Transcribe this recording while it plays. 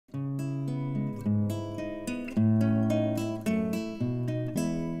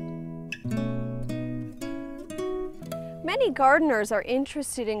Many gardeners are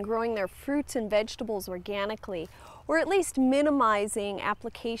interested in growing their fruits and vegetables organically, or at least minimizing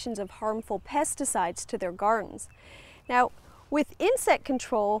applications of harmful pesticides to their gardens. Now, with insect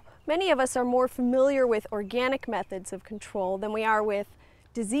control, many of us are more familiar with organic methods of control than we are with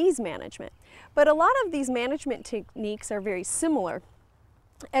disease management. But a lot of these management techniques are very similar.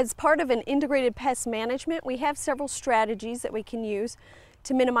 As part of an integrated pest management, we have several strategies that we can use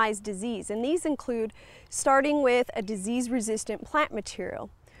to minimize disease, and these include starting with a disease-resistant plant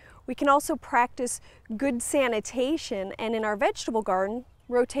material. We can also practice good sanitation, and in our vegetable garden,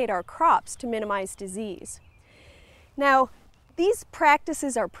 rotate our crops to minimize disease. Now, these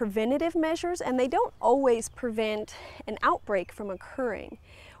practices are preventative measures, and they don't always prevent an outbreak from occurring.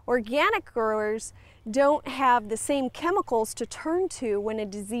 Organic growers don't have the same chemicals to turn to when a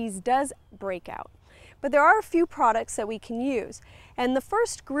disease does break out. But there are a few products that we can use. And the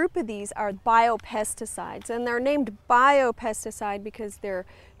first group of these are biopesticides. And they're named biopesticide because they're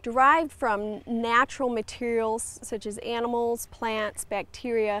derived from natural materials such as animals, plants,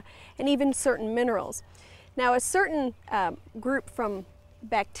 bacteria, and even certain minerals. Now, a certain group from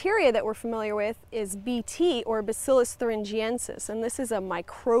bacteria that we're familiar with is Bt, or Bacillus thuringiensis, and this is a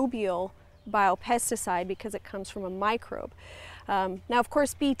microbial biopesticide because it comes from a microbe. Now, of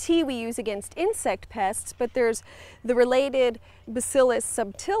course, Bt we use against insect pests, but there's the related Bacillus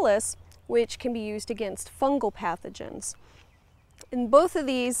subtilis, which can be used against fungal pathogens. And both of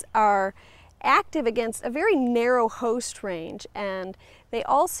these are active against a very narrow host range, and they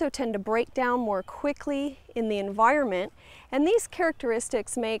also tend to break down more quickly in the environment, and these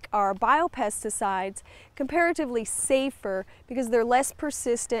characteristics make our biopesticides comparatively safer because they're less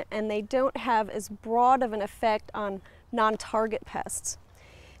persistent and they don't have as broad of an effect on non-target pests.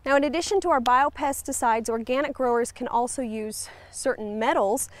 Now, in addition to our biopesticides, organic growers can also use certain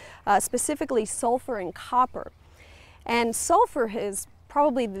metals, specifically sulfur and copper. And sulfur is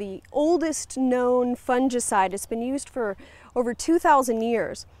probably the oldest known fungicide. It's been used for over 2,000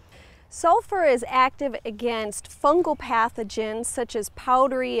 years. Sulfur is active against fungal pathogens such as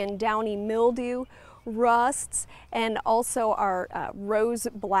powdery and downy mildew, rusts, and also our rose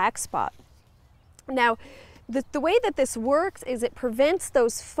black spot. Now, the way that this works is it prevents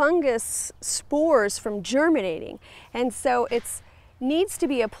those fungus spores from germinating, and so it needs to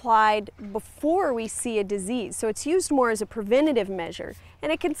be applied before we see a disease. So it's used more as a preventative measure,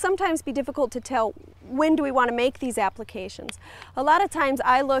 and it can sometimes be difficult to tell when do we want to make these applications. A lot of times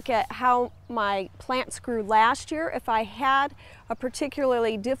I look at how my plants grew last year. If I had a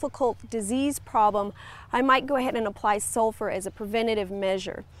particularly difficult disease problem, I might go ahead and apply sulfur as a preventative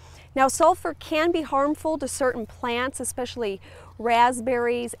measure. Now, sulfur can be harmful to certain plants, especially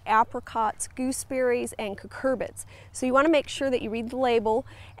raspberries, apricots, gooseberries, and cucurbits. So you want to make sure that you read the label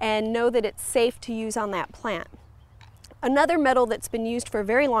and know that it's safe to use on that plant. Another metal that's been used for a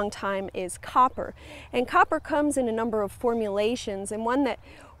very long time is copper. And copper comes in a number of formulations, and one that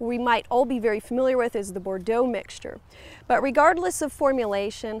we might all be very familiar with is the Bordeaux mixture. But regardless of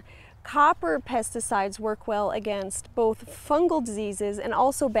formulation, copper pesticides work well against both fungal diseases and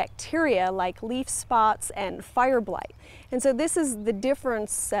also bacteria like leaf spots and fire blight. And so this is the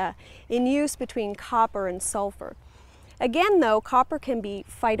difference in use between copper and sulfur. Again, though, copper can be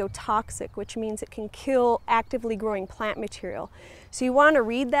phytotoxic, which means it can kill actively growing plant material. So you want to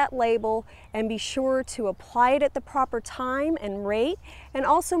read that label and be sure to apply it at the proper time and rate, and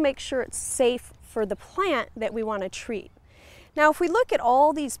also make sure it's safe for the plant that we want to treat. Now, if we look at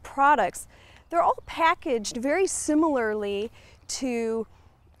all these products, they're all packaged very similarly to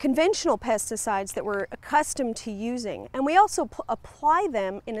conventional pesticides that we're accustomed to using, and we also apply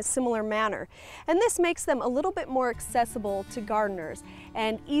them in a similar manner. And this makes them a little bit more accessible to gardeners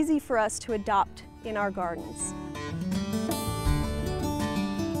and easy for us to adopt in our gardens.